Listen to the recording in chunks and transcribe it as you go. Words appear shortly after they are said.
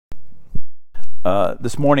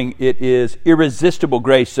This morning it is irresistible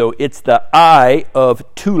grace. So it's the I of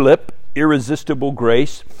tulip, irresistible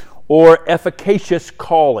grace, or efficacious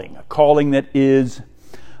calling, a calling that is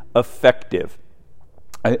effective.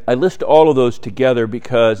 I list all of those together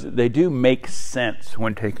because they do make sense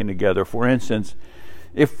when taken together. For instance,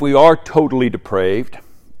 if we are totally depraved,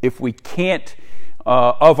 if we can't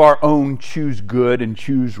of our own choose good and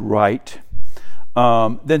choose right,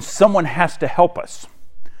 then someone has to help us.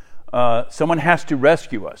 Someone has to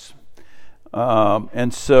rescue us.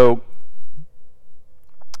 And so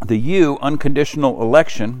the unconditional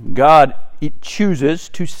election, God chooses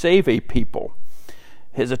to save a people.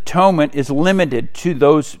 His atonement is limited to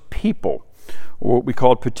those people, or what we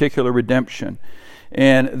call particular redemption.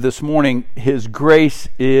 And this morning, His grace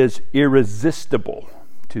is irresistible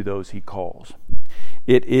to those He calls.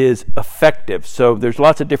 It is effective. So there's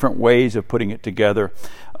lots of different ways of putting it together.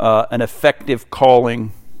 An effective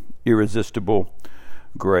calling, irresistible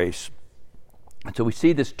grace. And so we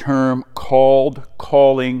see this term called,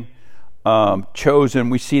 calling, chosen.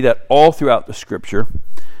 We see that all throughout the Scripture.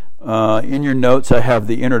 In your notes, I have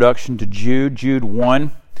the introduction to Jude, Jude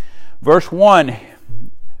 1. Verse 1,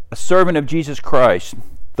 a servant of Jesus Christ,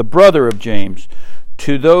 the brother of James,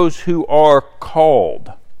 to those who are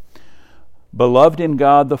called, beloved in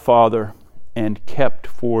God the Father, and kept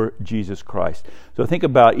for Jesus Christ. So think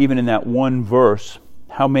about, even in that one verse,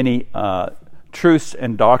 how many truths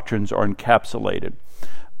and doctrines are encapsulated.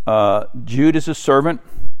 Jude is a servant.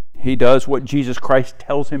 He does what Jesus Christ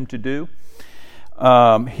tells him to do.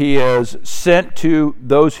 He is sent to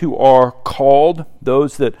those who are called,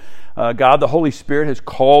 those that God the Holy Spirit has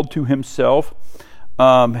called to Himself.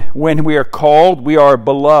 When we are called, we are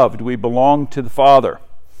beloved. We belong to the Father,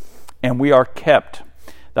 and we are kept.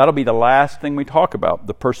 That'll be the last thing we talk about,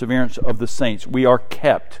 the perseverance of the saints. We are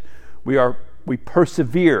kept. We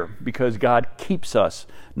persevere because God keeps us,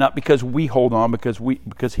 not because we hold on,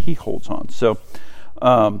 because He holds on. So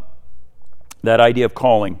that idea of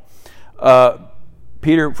calling. 1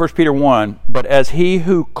 Peter 1, but as He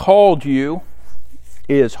who called you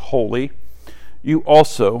is holy, you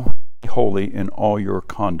also be holy in all your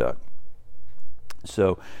conduct.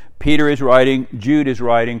 So Peter is writing, Jude is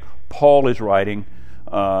writing, Paul is writing,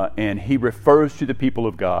 and he refers to the people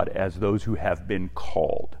of God as those who have been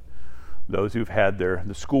called, those who've had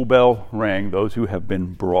the school bell rang, those who have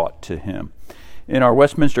been brought to Him. In our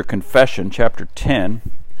Westminster Confession, chapter 10,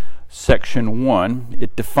 section 1,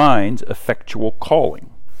 it defines effectual calling.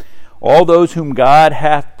 All those whom God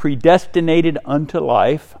hath predestinated unto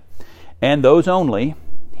life, and those only,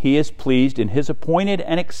 He is pleased in His appointed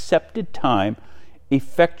and accepted time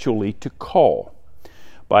effectually to call,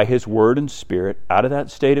 by His word and Spirit, out of that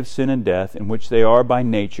state of sin and death in which they are by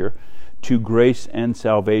nature, to grace and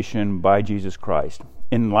salvation by Jesus Christ,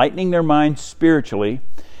 enlightening their minds spiritually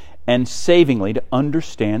and savingly to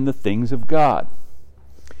understand the things of God.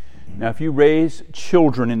 Now, if you raise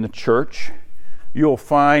children in the church, you'll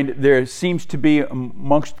find there seems to be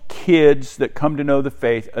amongst kids that come to know the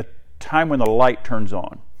faith a time when the light turns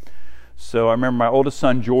on. So I remember my oldest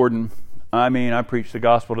son, Jordan, I preached the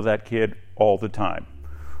gospel to that kid all the time.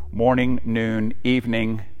 Morning, noon,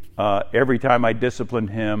 evening, every time I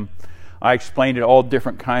disciplined him, I explained it all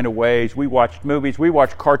different kind of ways. We watched movies, we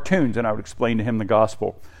watched cartoons, and I would explain to him the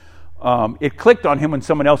gospel. It clicked on him when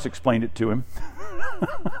someone else explained it to him.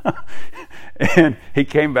 And he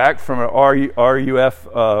came back from an RUF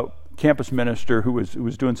campus minister who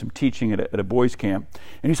was doing some teaching at a boys' camp.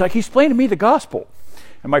 And he's like, he explained to me the gospel.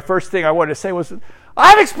 And my first thing I wanted to say was,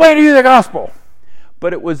 I've explained to you the gospel.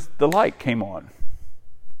 But it was the light came on.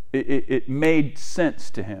 It made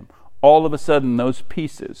sense to him. All of a sudden, those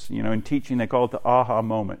pieces, in teaching they call it the aha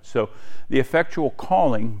moment. So the effectual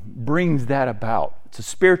calling brings that about. It's a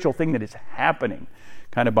spiritual thing that is happening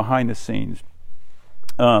kind of behind the scenes.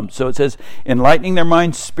 So it says, enlightening their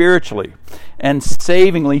minds spiritually and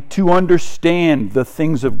savingly to understand the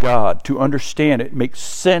things of God, to understand it, makes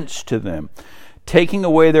sense to them, taking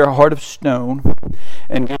away their heart of stone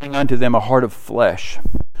and giving unto them a heart of flesh,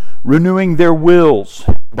 renewing their wills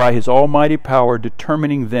by His almighty power,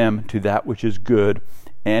 determining them to that which is good,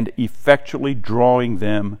 and effectually drawing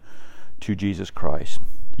them to Jesus Christ.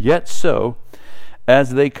 Yet so,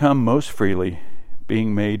 as they come most freely,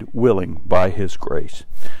 being made willing by His grace.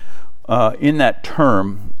 In that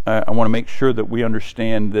term, I want to make sure that we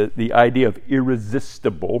understand the idea of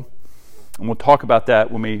irresistible, and we'll talk about that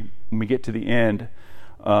when we get to the end.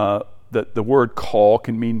 That the word call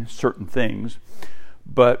can mean certain things,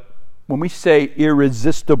 but when we say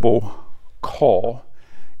irresistible call,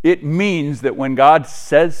 it means that when God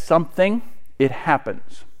says something, it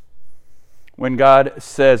happens. When God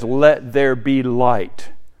says, "Let there be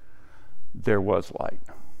light," there was light.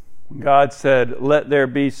 When God said, "Let there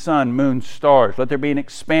be sun, moon, stars, let there be an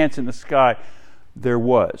expanse in the sky," there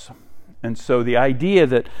was. And so the idea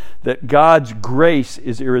that God's grace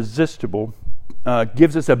is irresistible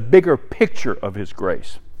gives us a bigger picture of His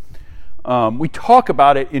grace. We talk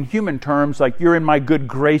about it in human terms like, "You're in my good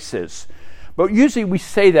graces." But usually we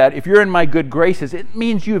say that if you're in my good graces, it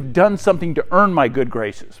means you've done something to earn my good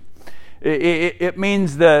graces. It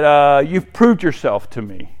means that you've proved yourself to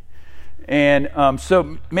me. And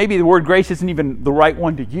so maybe the word grace isn't even the right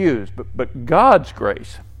one to use, but God's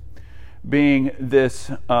grace, being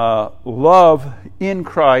this love in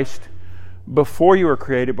Christ before you were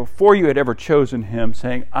created, before you had ever chosen Him,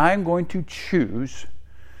 saying, "I'm going to choose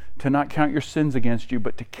to not count your sins against you,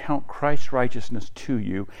 but to count Christ's righteousness to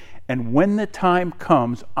you. And when the time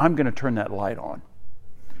comes, I'm going to turn that light on."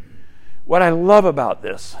 What I love about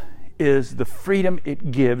this is the freedom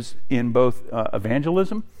it gives in both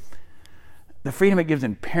evangelism, the freedom it gives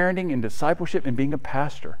in parenting and discipleship and being a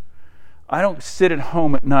pastor. I don't sit at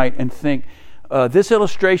home at night and think, this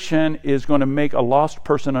illustration is going to make a lost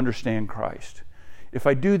person understand Christ. If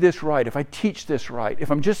I do this right, if I teach this right, if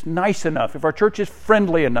I'm just nice enough, if our church is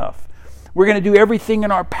friendly enough, we're going to do everything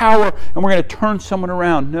in our power and we're going to turn someone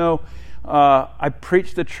around. No, I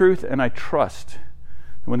preach the truth and I trust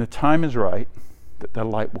that when the time is right, that the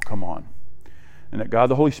light will come on. And that God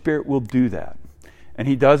the Holy Spirit will do that. And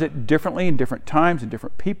He does it differently in different times and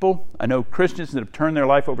different people. I know Christians that have turned their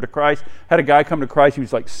life over to Christ. Had a guy come to Christ, he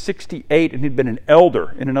was like 68 and he'd been an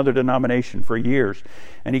elder in another denomination for years.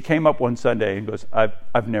 And he came up one Sunday and goes,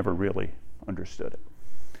 I've never really understood it.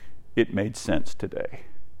 It made sense today.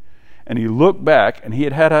 And he looked back and he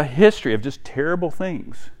had a history of just terrible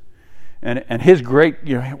things. And his great,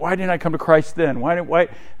 why didn't I come to Christ then? Why? And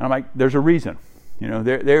I'm like, there's a reason.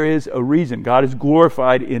 There is a reason. God is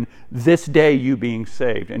glorified in this day you being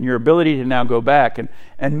saved, and your ability to now go back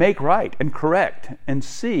and make right and correct and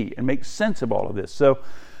see and make sense of all of this. So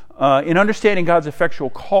in understanding God's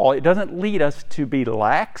effectual call, it doesn't lead us to be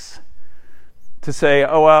lax, to say,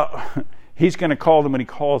 oh, well, He's going to call them when He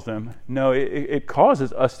calls them. No, it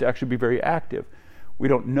causes us to actually be very active. We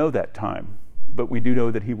don't know that time, but we do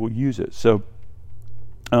know that He will use it. So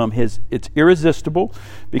it's irresistible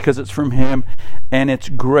because it's from Him, and it's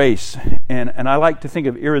grace. And I like to think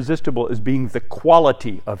of irresistible as being the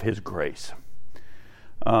quality of His grace.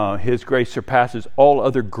 His grace surpasses all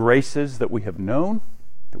other graces that we have known,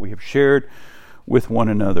 that we have shared with one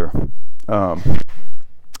another. All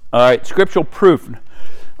right, scriptural proof.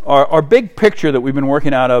 Our big picture that we've been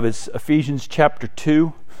working out of is Ephesians chapter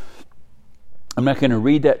 2. I'm not going to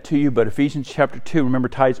read that to you, but Ephesians chapter 2, remember,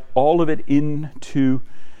 ties all of it in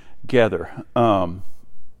together. 1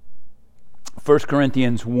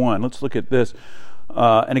 Corinthians 1. Let's look at this.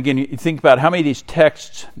 And again, you think about how many of these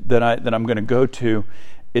texts that I'm going to go to,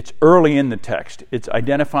 it's early in the text. It's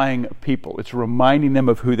identifying people. It's reminding them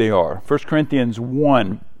of who they are. 1 Corinthians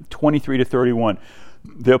 1, 23 to 31.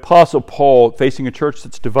 The Apostle Paul, facing a church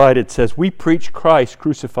that's divided, says, "We preach Christ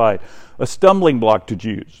crucified, a stumbling block to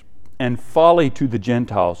Jews and folly to the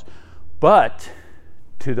Gentiles. But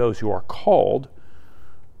to those who are called,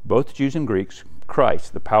 both Jews and Greeks,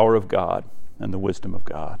 Christ, the power of God and the wisdom of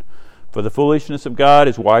God. For the foolishness of God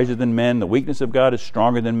is wiser than men, the weakness of God is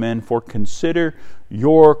stronger than men. For consider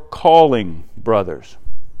your calling, brothers."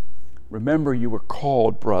 Remember, you were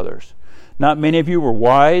called, brothers. "Not many of you were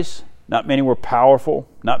wise, not many were powerful,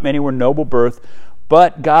 not many were noble birth,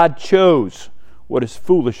 but God chose what is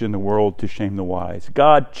foolish in the world to shame the wise.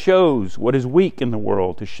 God chose what is weak in the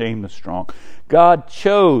world to shame the strong. God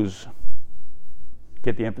chose,"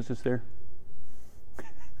 get the emphasis there?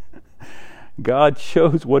 "God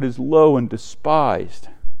chose what is low and despised,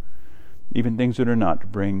 even things that are not, to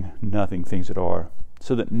bring nothing things that are,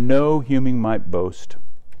 so that no human might boast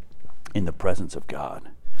in the presence of God.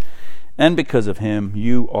 And because of Him,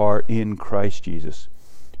 you are in Christ Jesus,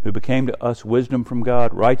 who became to us wisdom from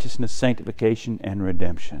God, righteousness, sanctification, and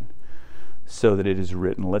redemption, so that it is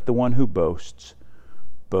written, let the one who boasts,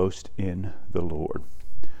 boast in the Lord."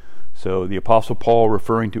 So the Apostle Paul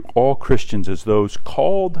referring to all Christians as those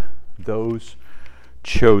called, those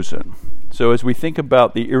chosen. So as we think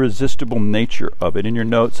about the irresistible nature of it, in your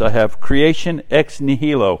notes I have creation ex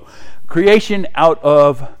nihilo, creation out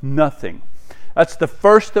of nothing. That's the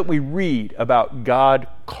first that we read about God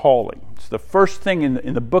calling. It's the first thing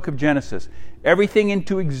in the book of Genesis. Everything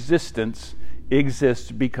into existence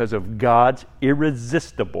exists because of God's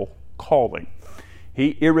irresistible calling.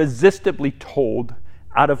 He irresistibly told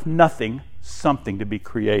out of nothing something to be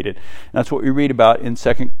created. And that's what we read about in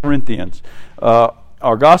 2 Corinthians.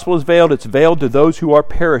 our gospel is veiled. It's veiled to those who are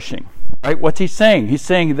perishing. Right? What's he saying? He's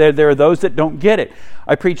saying there are those that don't get it.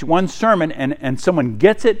 I preach one sermon and someone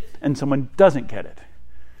gets it and someone doesn't get it.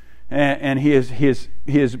 And he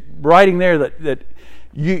is writing there that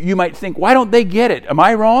you might think, why don't they get it? Am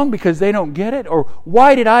I wrong because they don't get it? Or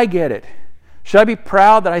why did I get it? Should I be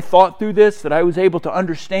proud that I thought through this, that I was able to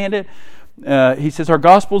understand it? He says, our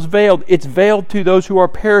gospel is veiled. It's veiled to those who are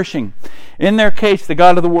perishing. In their case, the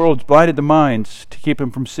God of the world has blinded the minds to keep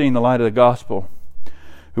them from seeing the light of the gospel,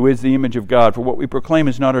 who is the image of God. For what we proclaim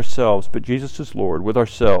is not ourselves, but Jesus is Lord, with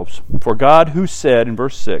ourselves. For God, who said in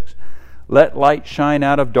verse 6, let light shine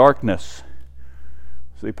out of darkness.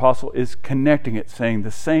 So the apostle is connecting it, saying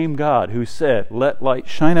the same God who said, let light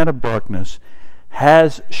shine out of darkness,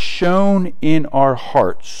 has shone in our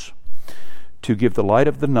hearts to give the light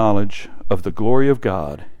of the knowledge of the glory of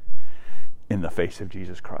God in the face of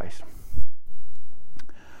Jesus Christ.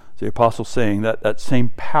 So the apostle saying that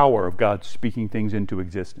same power of God speaking things into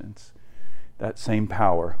existence, that same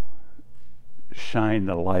power shine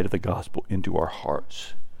the light of the gospel into our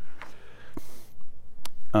hearts.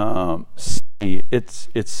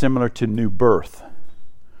 It's similar to new birth.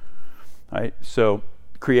 Right? So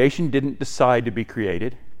creation didn't decide to be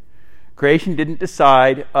created. Creation didn't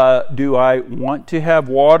decide, do I want to have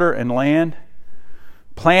water and land?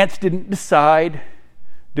 Plants didn't decide,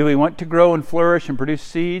 do we want to grow and flourish and produce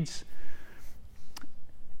seeds?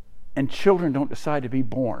 And children don't decide to be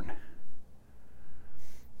born.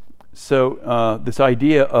 So this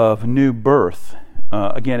idea of new birth,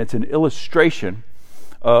 again, it's an illustration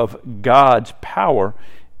of God's power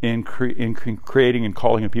in creating and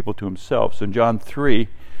calling a people to himself. So in John 3,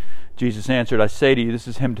 Jesus answered, I say to you, this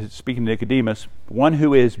is him speaking to Nicodemus, one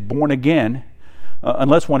who is born again,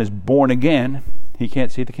 unless one is born again, he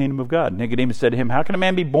can't see the kingdom of God. Nicodemus said to him, how can a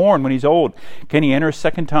man be born when he's old? Can he enter a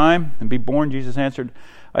second time and be born? Jesus answered,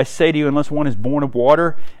 I say to you, unless one is born of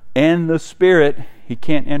water and the Spirit, he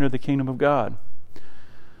can't enter the kingdom of God.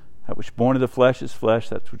 That which is born of the flesh is flesh,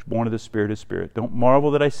 that which is born of the Spirit is spirit. Don't marvel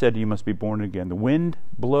that I said to you, must be born again. The wind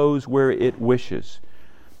blows where it wishes,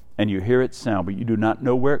 and you hear its sound, but you do not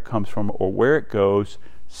know where it comes from or where it goes.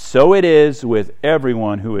 So it is with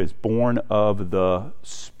everyone who is born of the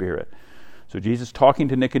Spirit. So Jesus talking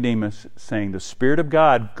to Nicodemus, saying the Spirit of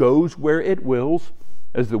God goes where it wills.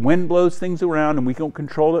 As the wind blows things around and we don't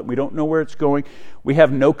control it, we don't know where it's going, we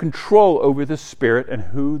have no control over the Spirit and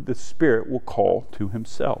who the Spirit will call to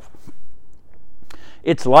himself.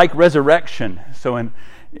 It's like resurrection. So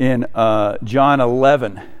in John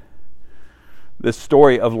 11, this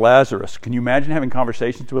story of Lazarus, can you imagine having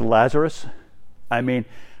conversations with Lazarus? I mean,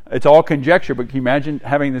 it's all conjecture, but can you imagine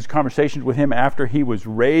having these conversations with him after he was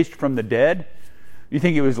raised from the dead? You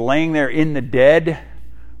think he was laying there in the dead,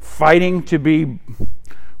 fighting to be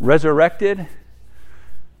resurrected?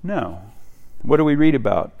 No. What do we read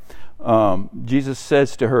about? Jesus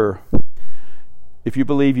says to her, if you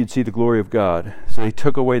believe, you'd see the glory of God. So he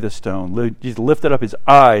took away the stone. Jesus lifted up his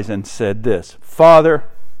eyes and said this, Father,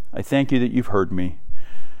 I thank you that you've heard me.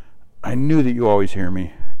 I knew that you always hear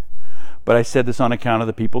me. But I said this on account of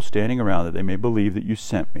the people standing around, that they may believe that you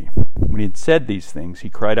sent me. When he had said these things, he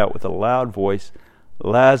cried out with a loud voice,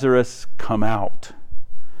 Lazarus, come out.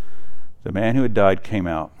 The man who had died came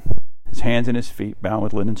out, his hands and his feet bound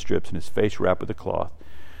with linen strips and his face wrapped with a cloth.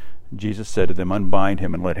 And Jesus said to them, unbind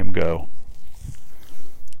him and let him go.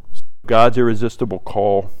 God's irresistible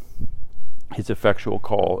call, his effectual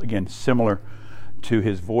call, again, similar to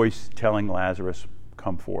his voice telling Lazarus,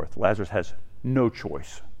 come forth. Lazarus has no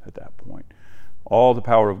choice at that point. All the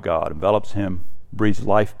power of God envelops him, breathes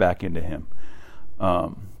life back into him.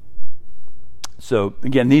 So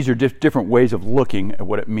again, these are different ways of looking at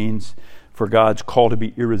what it means for God's call to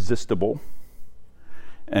be irresistible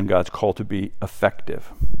and God's call to be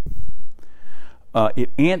effective. It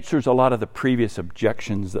answers a lot of the previous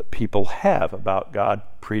objections that people have about God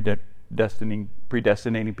predestinating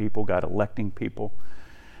people, God electing people.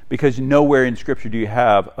 Because nowhere in Scripture do you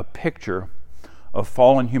have a picture of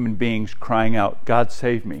fallen human beings crying out, God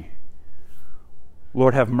save me.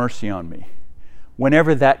 Lord, have mercy on me.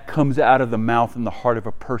 Whenever that comes out of the mouth and the heart of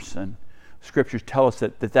a person, Scriptures tell us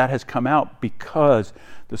that has come out because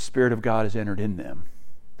the Spirit of God has entered in them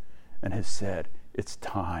and has said, it's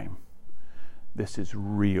time. This is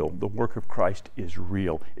real. The work of Christ is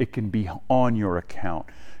real. It can be on your account.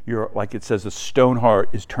 Like it says, a stone heart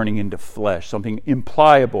is turning into flesh. Something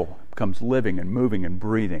impliable becomes living and moving and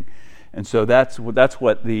breathing. And so that's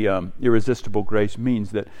what the irresistible grace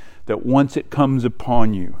means, that once it comes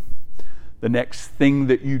upon you, the next thing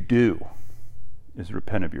that you do is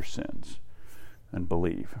repent of your sins and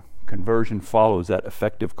believe. Conversion follows that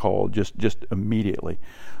effective call just immediately.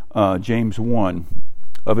 James 1,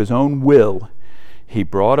 of his own will, he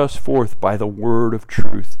brought us forth by the word of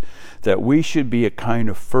truth, that we should be a kind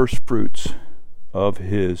of first fruits of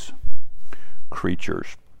his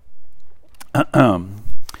creatures.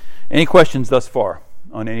 Any questions thus far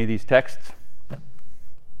on any of these texts?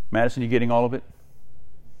 Madison, you getting all of it?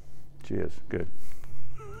 She is. Good.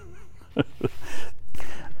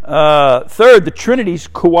 Third, the Trinity's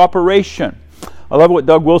cooperation. I love what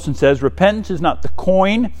Doug Wilson says. Repentance is not the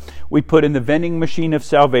coin we put in the vending machine of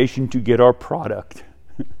salvation to get our product.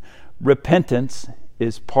 Repentance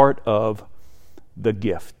is part of the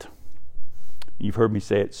gift. You've heard me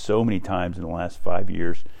say it so many times in the last 5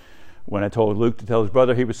 years. When I told Luke to tell his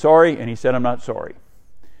brother he was sorry, and he said, "I'm not sorry."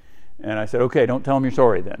 And I said, "Okay, don't tell him you're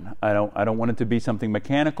sorry then. I don't want it to be something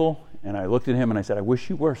mechanical." And I looked at him and I said, "I wish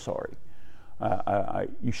you were sorry.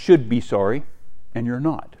 You should be sorry, and you're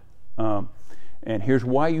not. And here's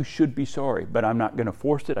why you should be sorry, but I'm not going to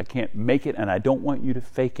force it. I can't make it, and I don't want you to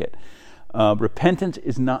fake it." Repentance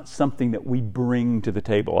is not something that we bring to the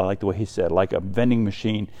table. I like the way he said, like a vending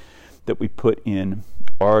machine that we put in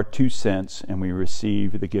our 2 cents and we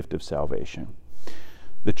receive the gift of salvation.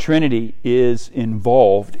 The Trinity is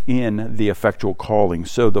involved in the effectual calling.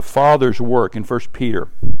 So the Father's work in 1 Peter,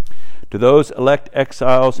 to those elect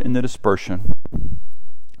exiles in the dispersion,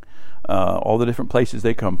 all the different places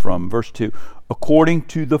they come from. Verse 2, according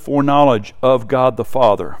to the foreknowledge of God the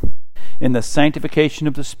Father, in the sanctification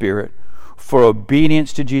of the Spirit, for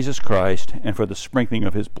obedience to Jesus Christ, and for the sprinkling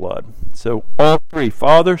of his blood. So all three,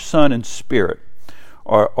 Father, Son, and Spirit,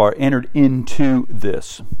 are entered into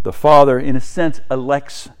this. The Father, in a sense,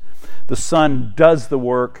 elects. The Son does the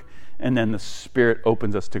work, and then the Spirit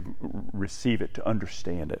opens us to receive it, to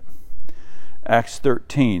understand it. Acts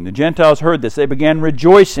 13. The Gentiles heard this. They began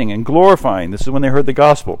rejoicing and glorifying. This is when they heard the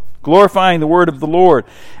gospel. Glorifying the word of the Lord.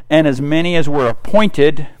 And as many as were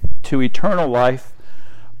appointed to eternal life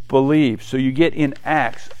believed. So you get in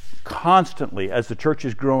Acts constantly, as the church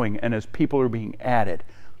is growing and as people are being added,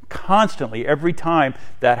 constantly, every time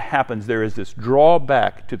that happens, there is this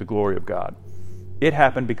drawback to the glory of God. It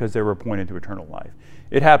happened because they were appointed to eternal life.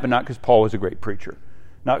 It happened not because Paul was a great preacher,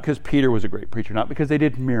 not because Peter was a great preacher, not because they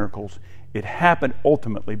did miracles. It happened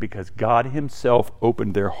ultimately because God himself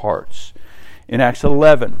opened their hearts. In Acts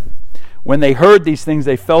 11, when they heard these things,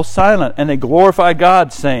 they fell silent and they glorified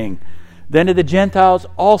God, saying, then to the Gentiles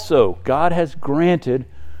also God has granted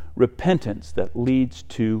repentance that leads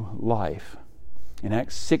to life. In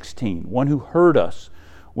Acts 16, one who heard us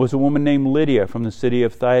was a woman named Lydia from the city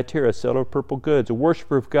of Thyatira, seller of purple goods, a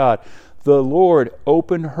worshiper of God. The Lord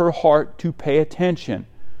opened her heart to pay attention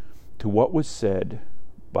to what was said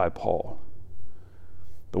by Paul.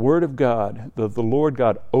 The Word of God, the Lord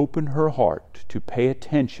God opened her heart to pay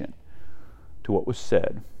attention to what was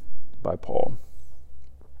said by Paul.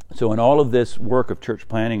 So in all of this work of church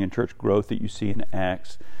planning and church growth that you see in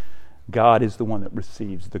Acts, God is the one that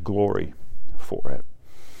receives the glory for it.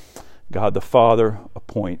 God the Father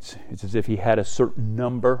appoints. It's as if he had a certain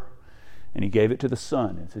number and he gave it to the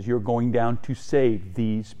Son. It says, you're going down to save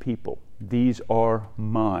these people. These are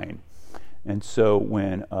mine. And so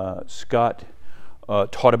when Scott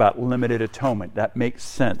taught about limited atonement, that makes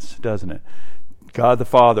sense, doesn't it? God the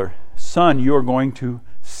Father, Son, you are going to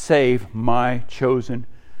save my chosen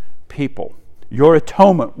people. Your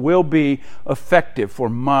atonement will be effective for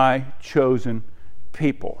my chosen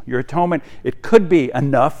people. Your atonement, it could be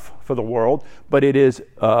enough for the world, but it is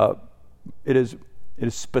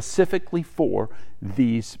specifically for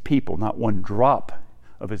these people. Not one drop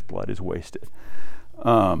of his blood is wasted.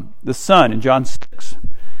 The Son in John 6,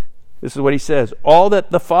 this is what he says, all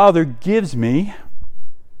that the Father gives me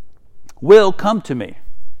will come to me.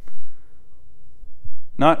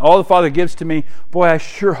 Not all the Father gives to me, boy, I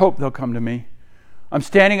sure hope they'll come to me. I'm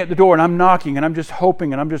standing at the door and I'm knocking and I'm just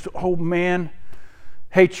hoping and I'm just, oh man,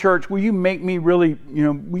 hey church, will you make me really,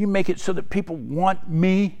 will you make it so that people want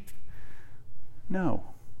me? No.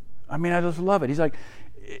 I mean, I just love it. He's like,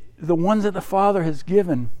 the ones that the Father has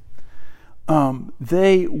given,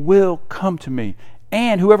 they will come to me.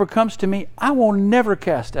 And whoever comes to me, I will never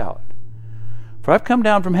cast out. For I've come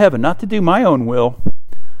down from heaven, not to do my own will,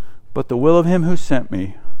 but the will of him who sent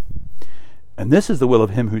me. And this is the will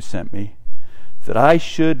of him who sent me, that I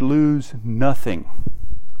should lose nothing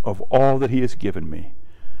of all that he has given me,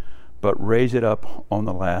 but raise it up on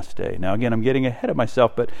the last day. Now again, I'm getting ahead of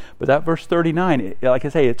myself, but that verse 39, like I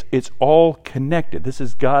say, it's all connected. This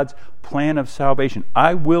is God's plan of salvation.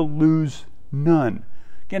 I will lose none.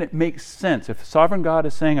 Again, it makes sense. If the sovereign God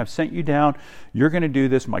is saying, I've sent you down, you're going to do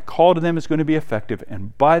this, my call to them is going to be effective,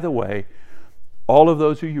 and by the way, all of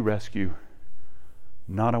those who you rescue,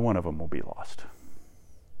 not a one of them will be lost.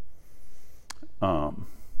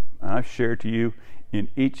 I've shared to you in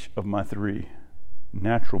each of my 3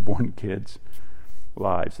 natural-born kids'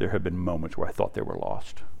 lives, there have been moments where I thought they were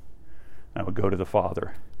lost. I would go to the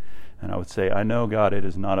Father, and I would say, I know, God, it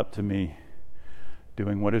is not up to me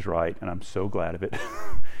doing what is right, and I'm so glad of it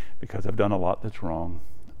because I've done a lot that's wrong.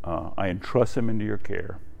 I entrust them into your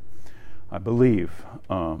care. I believe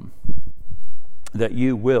that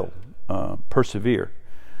you will persevere,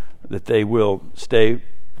 that they will stay,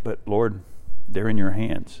 but Lord, they're in your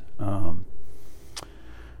hands.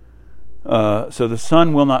 So the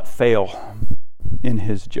Son will not fail in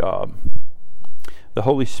his job. The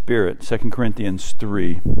Holy Spirit, 2 Corinthians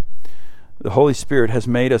 3, the Holy Spirit has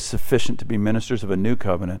made us sufficient to be ministers of a new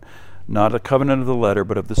covenant, not a covenant of the letter,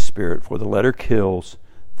 but of the Spirit. For the letter kills,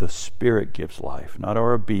 the Spirit gives life. Not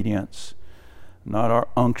our obedience, not our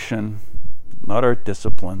unction, not our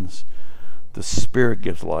disciplines. The Spirit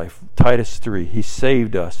gives life. Titus 3, he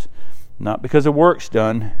saved us, not because of works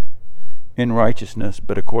done in righteousness,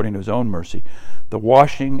 but according to his own mercy. The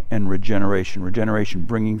washing and regeneration. Regeneration,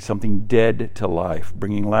 bringing something dead to life.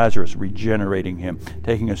 Bringing Lazarus, regenerating him.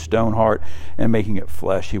 Taking a stone heart and making it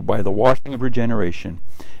flesh. By the washing of regeneration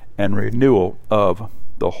and renewal of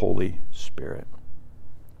the Holy Spirit.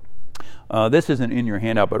 This isn't in your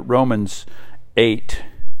handout, but Romans 8,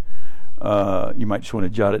 you might just want to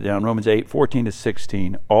jot it down. Romans 8, 14 to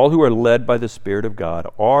 16. All who are led by the Spirit of God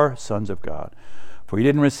are sons of God. For you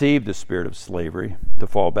didn't receive the spirit of slavery to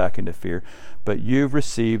fall back into fear, but you've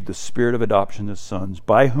received the spirit of adoption as sons,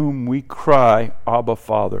 by whom we cry, Abba,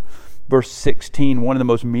 Father. Verse 16, one of the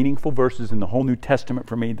most meaningful verses in the whole New Testament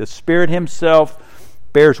for me. The Spirit himself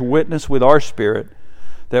bears witness with our spirit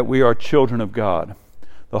that we are children of God.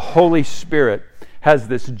 The Holy Spirit has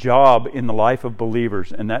this job in the life of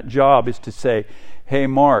believers, and that job is to say, hey,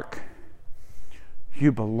 Mark,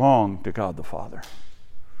 you belong to God the Father.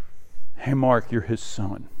 Hey, Mark, you're his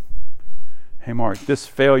son. Hey, Mark, this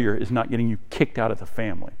failure is not getting you kicked out of the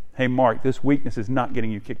family. Hey, Mark, this weakness is not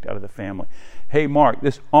getting you kicked out of the family. Hey, Mark,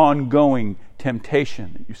 this ongoing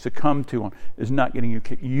temptation that you succumb to is not getting you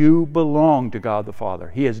kicked. You belong to God the Father.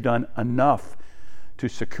 He has done enough to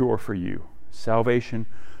secure for you salvation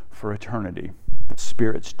for eternity. The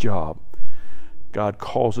Spirit's job. God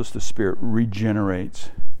calls us, the Spirit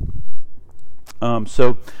regenerates.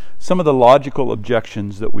 So some of the logical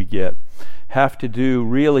objections that we get have to do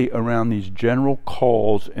really around these general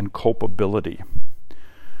calls and culpability.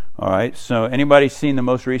 All right, so anybody seen the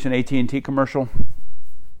most recent AT&T commercial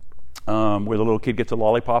where the little kid gets a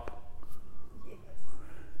lollipop?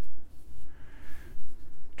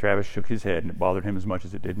 Travis shook his head, and it bothered him as much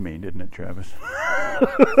as it did me, didn't it, Travis?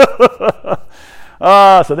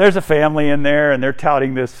 So there's a family in there, and they're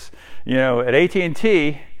touting this, at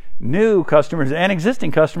AT&T, new customers and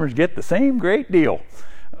existing customers get the same great deal.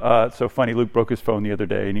 It's so funny, Luke broke his phone the other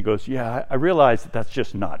day, and he goes, yeah, I realize that that's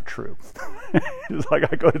just not true. It's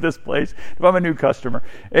like, I go to this place, if I'm a new customer.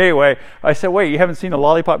 Anyway, I said, wait, you haven't seen the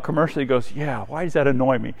lollipop commercial? He goes, yeah, why does that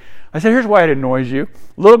annoy me? I said, here's why it annoys you.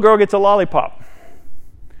 Little girl gets a lollipop.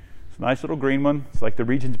 It's a nice little green one. It's like the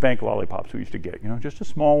Regions Bank lollipops we used to get, just a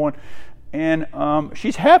small one. And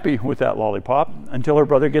she's happy with that lollipop until her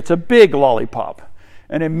brother gets a big lollipop.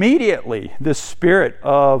 And immediately, this spirit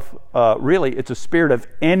of, it's a spirit of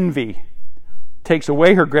envy, takes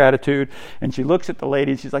away her gratitude. And she looks at the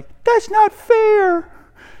lady and she's like, that's not fair.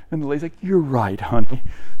 And the lady's like, you're right, honey.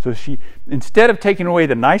 So she, instead of taking away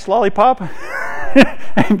the nice lollipop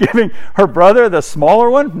and giving her brother the smaller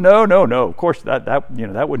one, no. Of course,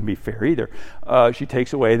 that wouldn't be fair either. She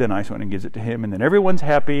takes away the nice one and gives it to him. And then everyone's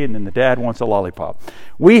happy. And then the dad wants a lollipop.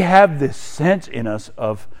 We have this sense in us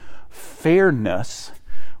of fairness,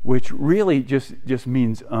 which really just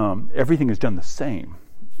means everything is done the same.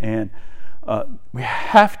 And we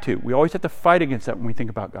always have to fight against that when we think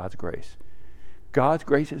about God's grace. God's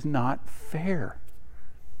grace is not fair.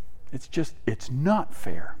 It's not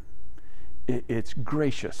fair. It's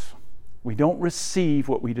gracious. We don't receive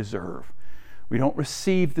what we deserve. We don't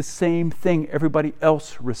receive the same thing everybody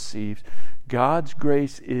else receives. God's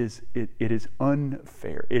grace is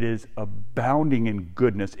unfair. It is abounding in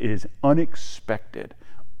goodness. It is unexpected,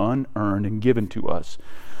 unearned, and given to us.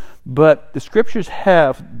 But the scriptures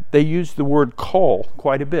they use the word call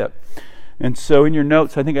quite a bit. And so in your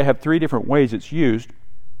notes, I think I have 3 different ways it's used.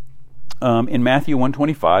 In Matthew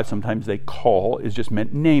 1:25, sometimes they call is just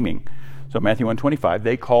meant naming. So Matthew 1:25,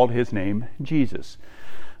 they called his name Jesus.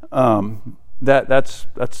 That's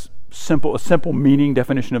simple, a simple meaning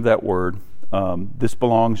definition of that word. This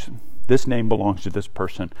This name belongs to this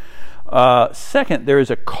person. Second, there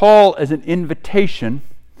is a call as an invitation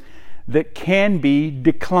that can be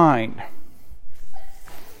declined.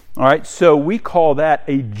 All right, so we call that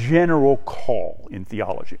a general call in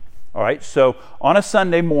theology. All right, so on a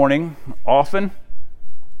Sunday morning, often,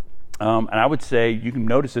 and I would say, you can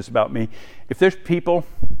notice this about me, if there's people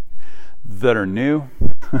that are new,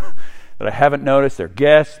 that I haven't noticed, they're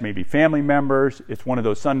guests, maybe family members, it's one of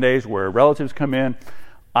those Sundays where relatives come in,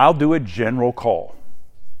 I'll do a general call.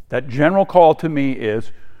 That general call to me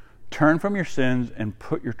is, turn from your sins and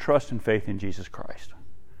put your trust and faith in Jesus Christ.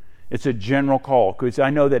 It's a general call, because I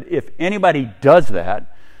know that if anybody does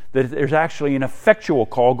that, that there's actually an effectual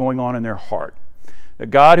call going on in their heart. The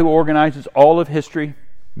God who organizes all of history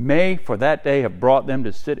may, for that day, have brought them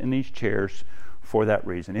to sit in these chairs for that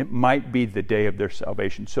reason. It might be the day of their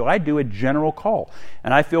salvation. So I do a general call,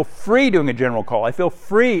 and I feel free doing a general call. I feel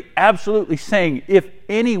free absolutely saying, if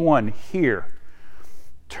anyone here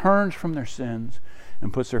turns from their sins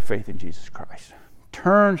and puts their faith in Jesus Christ,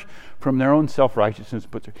 turns from their own self-righteousness,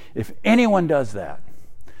 if anyone does that,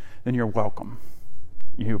 then you're welcome.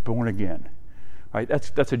 You're born again. Right?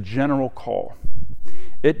 That's a general call.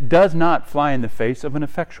 It does not fly in the face of an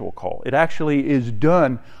effectual call. It actually is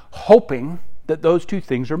done hoping that those two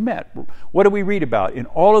things are met. What do we read about in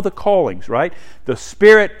all of the callings, right? The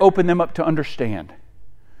Spirit opened them up to understand.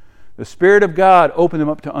 The Spirit of God opened them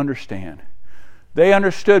up to understand. They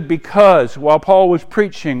understood because while Paul was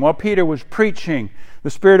preaching, while Peter was preaching,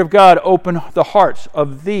 the Spirit of God opened the hearts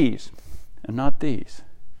of these and not these.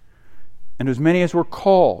 And as many as were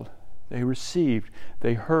called, they received,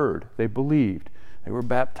 they heard, they believed, they were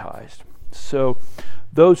baptized. So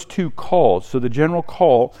those two calls, so the general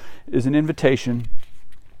call is an invitation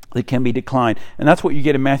that can be declined. And that's what you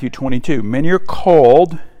get in Matthew 22. Many are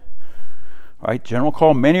called, right? General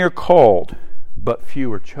call, many are called, but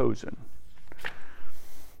few are chosen.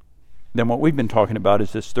 Then what we've been talking about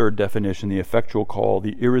is this third definition, the effectual call,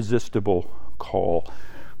 the irresistible call.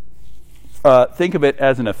 Think of it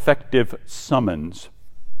as an effective summons.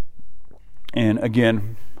 And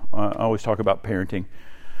again, I always talk about parenting.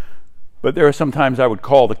 But there are some times I would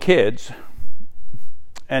call the kids,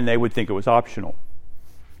 and they would think it was optional.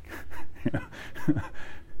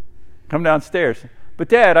 Come downstairs. But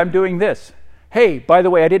Dad, I'm doing this. Hey, by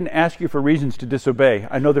the way, I didn't ask you for reasons to disobey.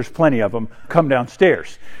 I know there's plenty of them. Come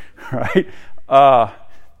downstairs. Right?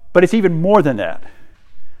 But it's even more than that.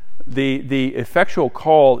 The effectual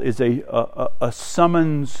call is a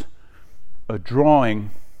summons, a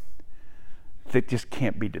drawing that just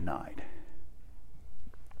can't be denied.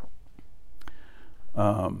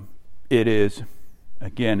 It is,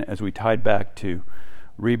 again, as we tied back to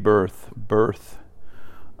rebirth, birth,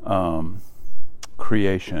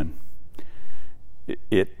 creation,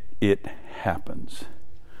 it happens.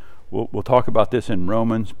 We'll talk about this in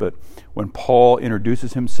Romans, but when Paul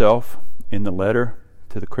introduces himself in the letter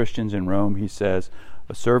to the Christians in Rome, he says,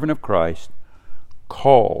 a servant of Christ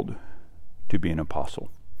called to be an apostle.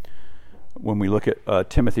 When we look at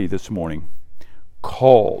Timothy this morning,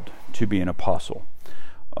 called to be an apostle.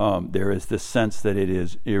 There is this sense that it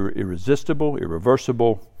is irresistible,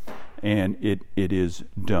 irreversible, and it is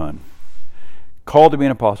done. Called to be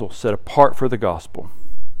an apostle, set apart for the gospel.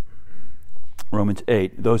 Romans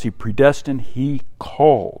 8, those he predestined, he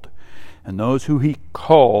called. And those who he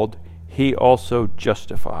called, he also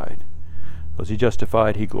justified. Those he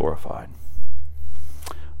justified, he glorified.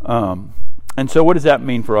 And so what does that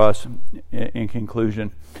mean for us in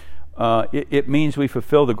conclusion? It means we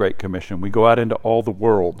fulfill the Great Commission. We go out into all the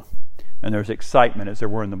world, and there's excitement, as there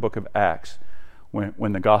were in the book of Acts,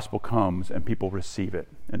 when the gospel comes and people receive it.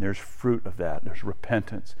 And there's fruit of that. There's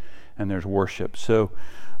repentance and there's worship. So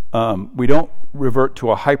we don't revert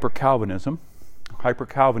to a hyper-Calvinism.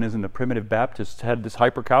 Hyper-Calvinism, the primitive Baptists had this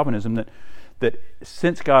hyper-Calvinism that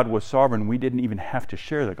since God was sovereign, we didn't even have to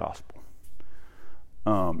share the gospel.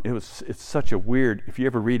 It's such a weird, if you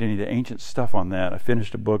ever read any of the ancient stuff on that, I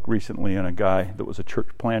finished a book recently on a guy that was a church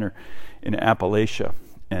planter in Appalachia,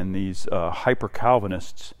 and these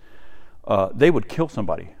hyper-Calvinists, they would kill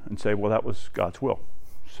somebody and say, well, that was God's will,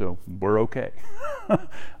 so we're okay.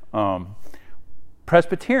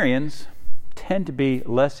 Presbyterians tend to be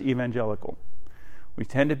less evangelical. We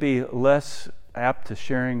tend to be less apt to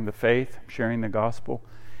sharing the faith, sharing the gospel,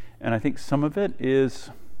 and I think some of it is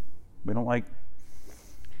we don't like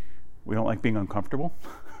being uncomfortable.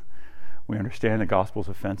 We understand the gospel's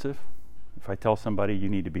offensive. If I tell somebody you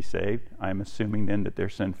need to be saved, I'm assuming then that they're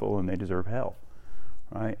sinful and they deserve hell,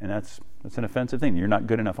 right? And that's an offensive thing. You're not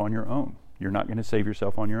good enough on your own. You're not going to save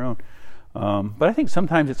yourself on your own. But I think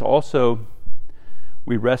sometimes it's also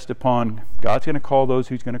we rest upon God's going to call those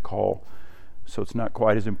He's going to call, so it's not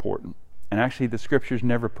quite as important. And actually, the Scriptures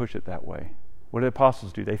never push it that way. What do the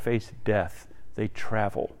apostles do? They face death. They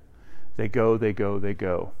travel. They go,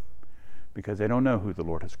 because they don't know who the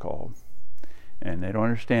Lord has called. And they don't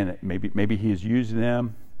understand it. Maybe He has used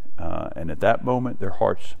them, and at that moment, their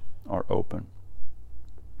hearts are open.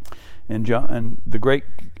 And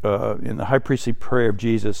the high priestly prayer of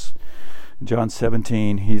Jesus, John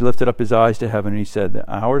 17, He lifted up His eyes to heaven and He said,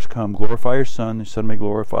 "The hours come, glorify your Son, the Son may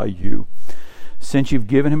glorify you. Since you've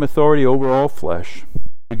given Him authority over all flesh,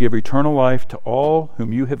 to give eternal life to all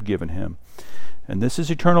whom you have given Him. And this is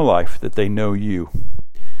eternal life, that they know you,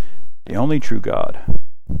 the only true God,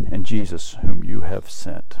 and Jesus whom you have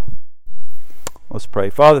sent." Let's pray.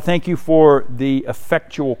 Father, thank you for the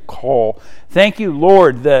effectual call. Thank you,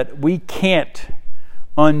 Lord, that we can't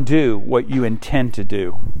undo what you intend to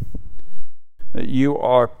do. That you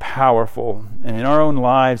are powerful. And in our own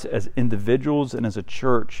lives as individuals and as a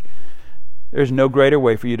church, there's no greater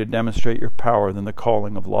way for you to demonstrate your power than the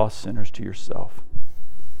calling of lost sinners to yourself.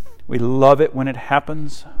 We love it when it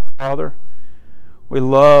happens, Father. We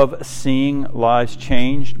love seeing lives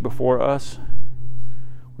changed before us.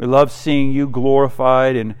 We love seeing you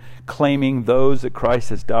glorified and claiming those that Christ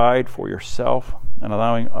has died for yourself and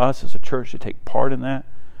allowing us as a church to take part in that.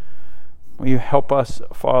 Will you help us,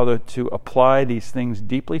 Father, to apply these things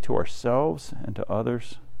deeply to ourselves and to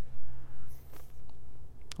others?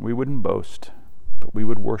 We wouldn't boast, but we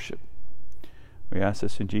would worship. We ask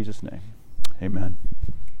this in Jesus' name. Amen.